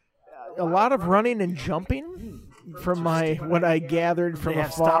afar? A lot of running and jumping from what I gathered from afar. They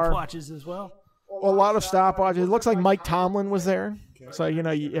have stopwatches as well? A lot of stopwatches. It looks like Mike Tomlin was there. So,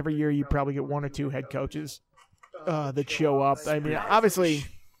 every year you probably get one or two head coaches that show up. I mean, obviously,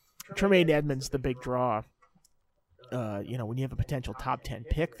 Tremaine Edmonds, the big draw. When you have a potential top 10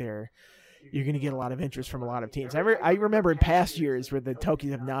 pick there, you're going to get a lot of interest from a lot of teams. I remember in past years where the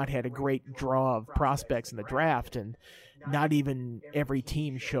Hokies have not had a great draw of prospects in the draft, and not even every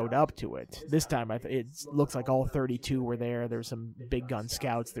team showed up to it. This time, it looks like all 32 were there. There's some big gun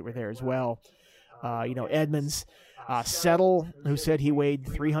scouts that were there as well. Edmonds, Settle, who said he weighed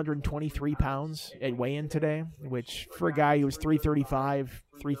 323 pounds at weigh-in today, which for a guy who was 335,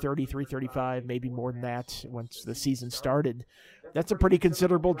 330, 335, maybe more than that once the season started, that's a pretty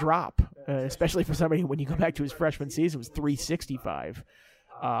considerable drop, especially for somebody when you go back to his freshman season, was 365.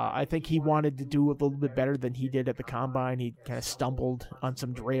 I think he wanted to do a little bit better than he did at the combine. He kind of stumbled on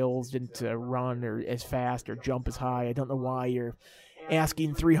some drills, didn't run or as fast or jump as high. I don't know why you're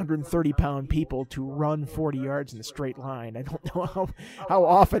asking 330-pound people to run 40 yards in a straight line. I don't know how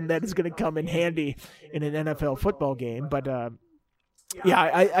often that is going to come in handy in an NFL football game, but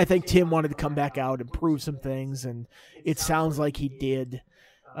I think Tim wanted to come back out and prove some things, and it sounds like he did.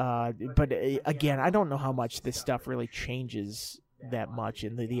 But again, I don't know how much this stuff really changes that much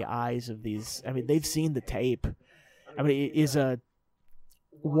in the eyes of these. I mean, they've seen the tape. I mean, is a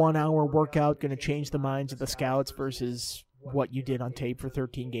 1 hour workout going to change the minds of the scouts versus what you did on tape for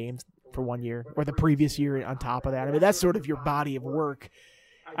 13 games for 1 year, or the previous year on top of that? I mean, that's sort of your body of work.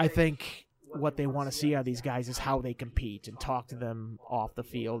 I think what they want to see out of these guys is how they compete and talk to them off the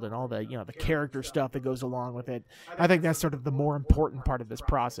field and all the, the character stuff that goes along with it. I think that's sort of the more important part of this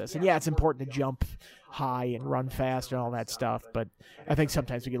process. And yeah, it's important to jump high and run fast and all that stuff, but I think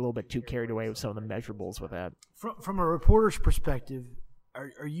sometimes we get a little bit too carried away with some of the measurables with that. From a reporter's perspective,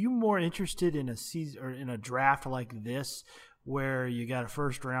 are you more interested in a season or in a draft like this, where you got a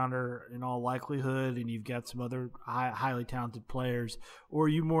first rounder in all likelihood and you've got some other highly talented players, or are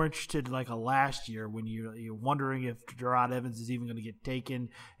you more interested like a last year when you're wondering if Gerard Evans is even going to get taken,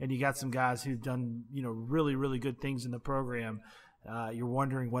 and you got some guys who've done really, really good things in the program? You're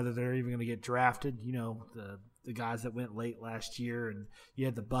wondering whether they're even going to get drafted. The guys that went late last year, and you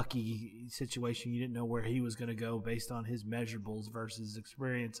had the Bucky situation. You didn't know where he was going to go based on his measurables versus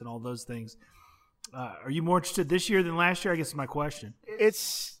experience and all those things. Are you more interested this year than last year, I guess is my question.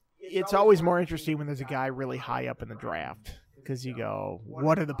 It's always more interesting when there's a guy really high up in the draft, because you go,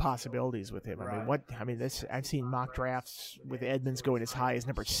 what are the possibilities with him? Right. I've seen mock drafts with Edmonds going as high as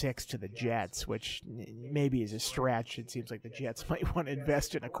number 6 to the Jets, which maybe is a stretch. It seems like the Jets might want to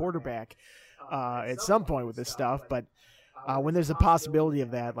invest in a quarterback at some point with this stuff, but when there's a possibility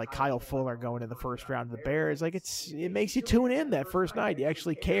of that, like Kyle Fuller going in the first round of the Bears, like it makes you tune in that first night. You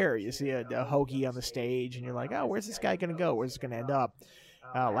actually care. You see a Hokie on the stage, and you're like, oh, where's this guy going to go? Where's it going to end up?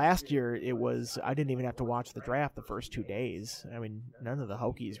 Last year, I didn't even have to watch the draft the first 2 days. I mean, none of the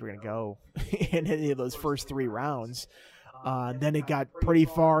Hokies were going to go in any of those first 3 rounds. Then it got pretty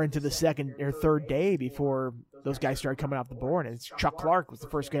far into the second or third day before those guys started coming off the board, and Chuck Clark was the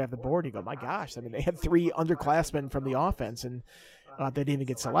first guy off the board. You go, my gosh! I mean, they had 3 underclassmen from the offense, and they didn't even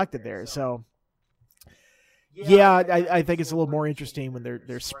get selected there. So, yeah, I think it's a little more interesting when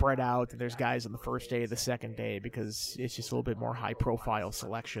they're spread out and there's guys on the first day, the second day, because it's just a little bit more high profile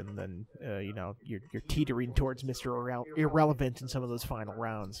selection than you're teetering towards Mr. Irrelevant in some of those final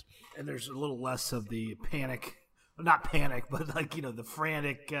rounds. And there's a little less of the panic. Not panic, but the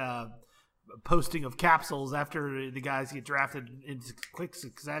frantic posting of capsules after the guys get drafted in quick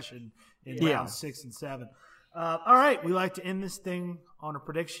succession in rounds 6 and 7. All right, we like to end this thing on a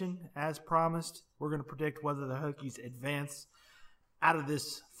prediction. As promised, we're going to predict whether the Hokies advance out of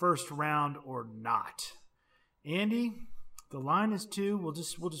this first round or not. Andy, the line is 2. We'll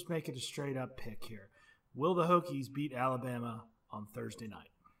just make it a straight up pick here. Will the Hokies beat Alabama on Thursday night?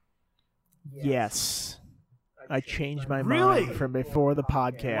 Yes. I changed my mind from before the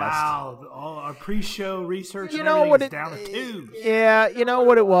podcast. Wow. All our pre-show research and everything is down the tubes. Yeah, you know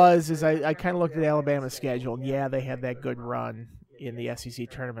what it was is I kind of looked at Alabama's schedule, and yeah, they had that good run in the SEC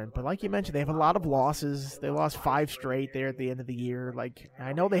tournament. But like you mentioned, they have a lot of losses. They lost 5 straight there at the end of the year. Like,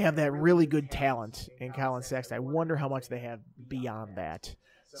 I know they have that really good talent in Colin Sexton. I wonder how much they have beyond that.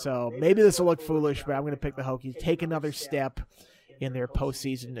 So maybe this will look foolish, but I'm going to pick the Hokies, take another step in their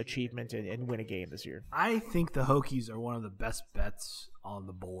postseason achievement and win a game this year. I think the Hokies are one of the best bets on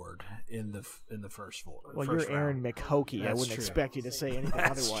the board in the first four. Well, you're Aaron McHokey. I wouldn't expect you to say anything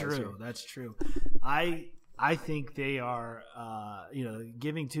otherwise. That's true. I think they are,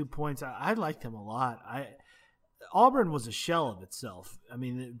 giving 2 points. I like them a lot. Auburn was a shell of itself. I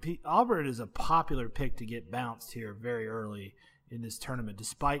mean, Auburn is a popular pick to get bounced here very early in this tournament,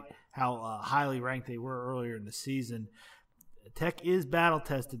 despite how highly ranked they were earlier in the season. Tech is battle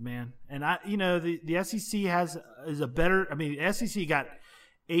tested, man, and the SEC is a better. I mean, the SEC got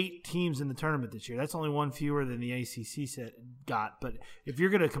 8 teams in the tournament this year. That's only one fewer than the ACC got. But if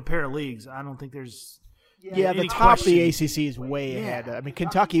you're going to compare leagues, I don't think there's the top of the ACC is way ahead. I mean,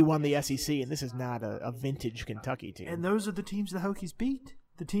 Kentucky won the SEC, and this is not a vintage Kentucky team. And those are the teams the Hokies beat.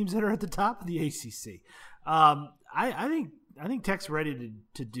 The teams that are at the top of the ACC. I think Tech's ready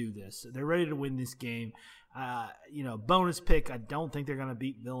to do this. They're ready to win this game. Bonus pick. I don't think they're going to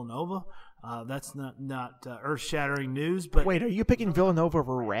beat Villanova. That's not earth-shattering news. But wait, are you picking Villanova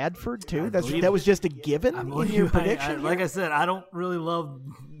over Radford too? That was just a given in your prediction. Like I said, I don't really love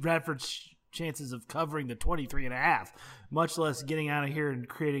Radford's chances of covering the 23.5, much less getting out of here and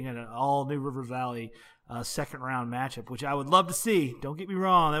creating an all-new River Valley second-round matchup, which I would love to see. Don't get me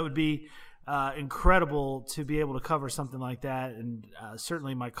wrong; that would be incredible to be able to cover something like that. And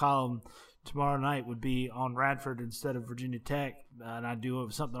certainly, my column tomorrow night would be on Radford instead of Virginia Tech, and I'd do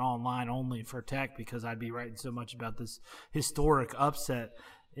something online only for Tech because I'd be writing so much about this historic upset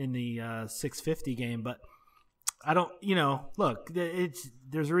in the 650 game. But I don't, look,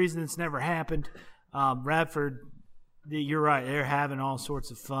 there's a reason it's never happened. Radford, you're right, they're having all sorts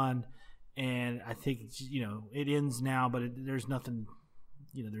of fun, and I think it ends now, but there's nothing.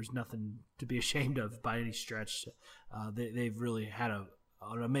 There's nothing to be ashamed of by any stretch. They've really had an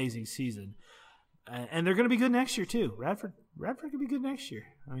amazing season, and they're going to be good next year too. Radford could be good next year.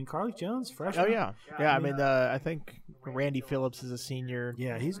 I mean, Carly Jones, freshman. Oh yeah. I mean, I think Randy Phillips is a senior.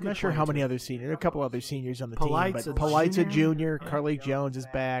 Yeah, he's good. I'm not sure how many other seniors. There are a couple other seniors on the team, but Polite's a junior. Yeah. Carly Jones is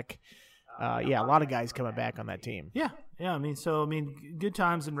back. A lot of guys coming back on that team. Yeah. I mean, good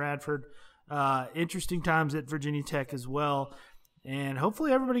times in Radford. Interesting times at Virginia Tech as well. And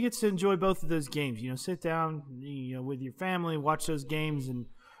hopefully everybody gets to enjoy both of those games. Sit down, with your family, watch those games, and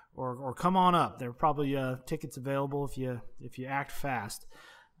or come on up. There are probably tickets available if you act fast.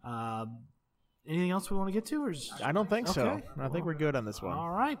 Anything else we want to get to? I don't think so. I think we're good on this one. All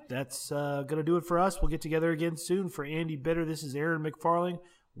right, that's going to do it for us. We'll get together again soon. For Andy Bitter, this is Aaron McFarling.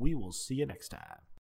 We will see you next time.